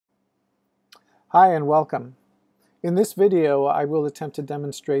Hi and welcome. In this video, I will attempt to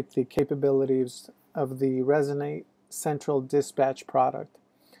demonstrate the capabilities of the Resonate Central Dispatch product.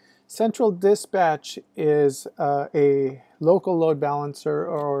 Central Dispatch is a local load balancer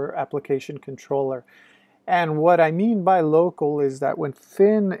or application controller. And what I mean by local is that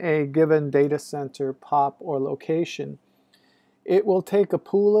within a given data center, POP, or location, it will take a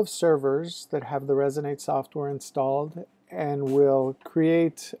pool of servers that have the Resonate software installed and will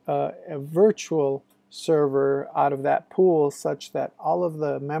create a virtual server out of that pool such that all of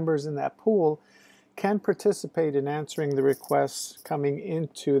the members in that pool can participate in answering the requests coming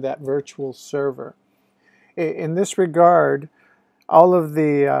into that virtual server. In this regard, all of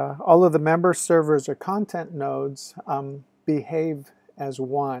the member servers or content nodes behave as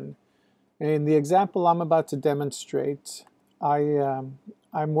one. In the example I'm about to demonstrate,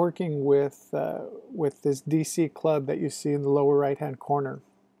 I'm working with this DC club that you see in the lower right hand corner.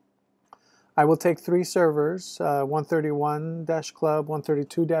 I will take three servers, 131-club,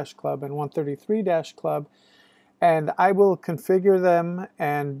 132-club, and 133-club, and I will configure them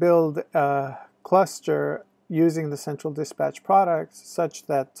and build a cluster using the Central Dispatch product such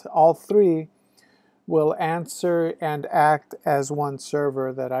that all three will answer and act as one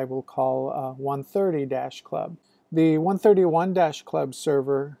server that I will call 130-club. The 131-club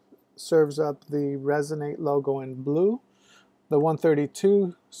server serves up the Resonate logo in blue. The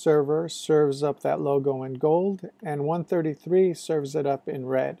 132 server serves up that logo in gold, and 133 serves it up in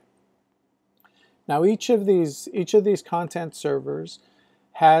red. Now each of these content servers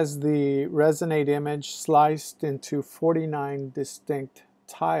has the Resonate image sliced into 49 distinct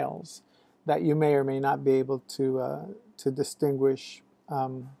tiles that you may or may not be able to distinguish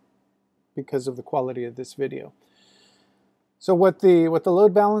because of the quality of this video. So what the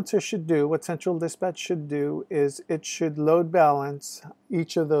load balancer should do, what Central Dispatch should do, is it should load balance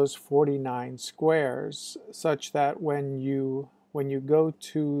each of those 49 squares such that when you go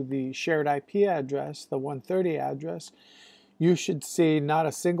to the shared IP address, the 130 address, you should see not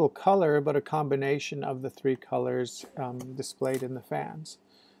a single color but a combination of the three colors displayed in the fans.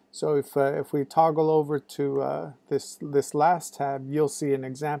 So if we toggle over to this last tab, you'll see an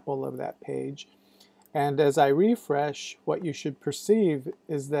example of that page. And as I refresh, what you should perceive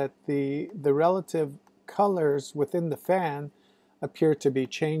is that the relative colors within the fan appear to be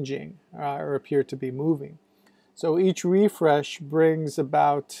changing or appear to be moving. So each refresh brings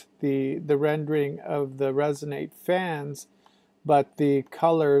about the rendering of the Resonate fans, but the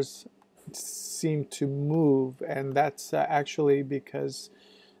colors seem to move, and that's actually because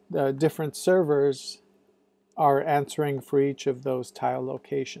the different servers are answering for each of those tile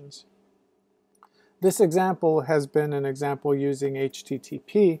locations. This example has been an example using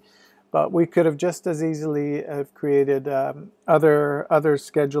HTTP, but we could have just as easily have created other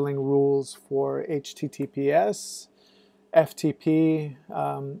scheduling rules for HTTPS, FTP,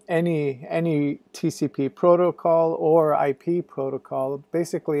 any TCP protocol or IP protocol,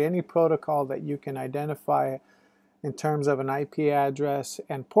 basically any protocol that you can identify in terms of an IP address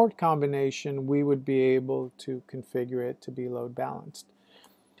and port combination, we would be able to configure it to be load balanced.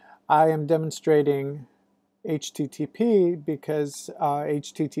 I am demonstrating HTTP because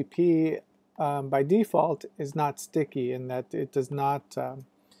HTTP by default is not sticky in that it does not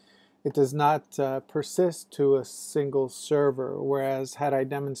persist to a single server, whereas had I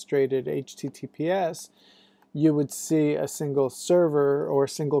demonstrated HTTPS, you would see a single server or a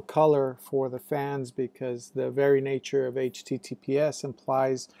single color for the fans because the very nature of HTTPS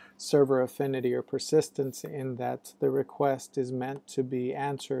implies server affinity or persistence in that the request is meant to be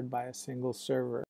answered by a single server.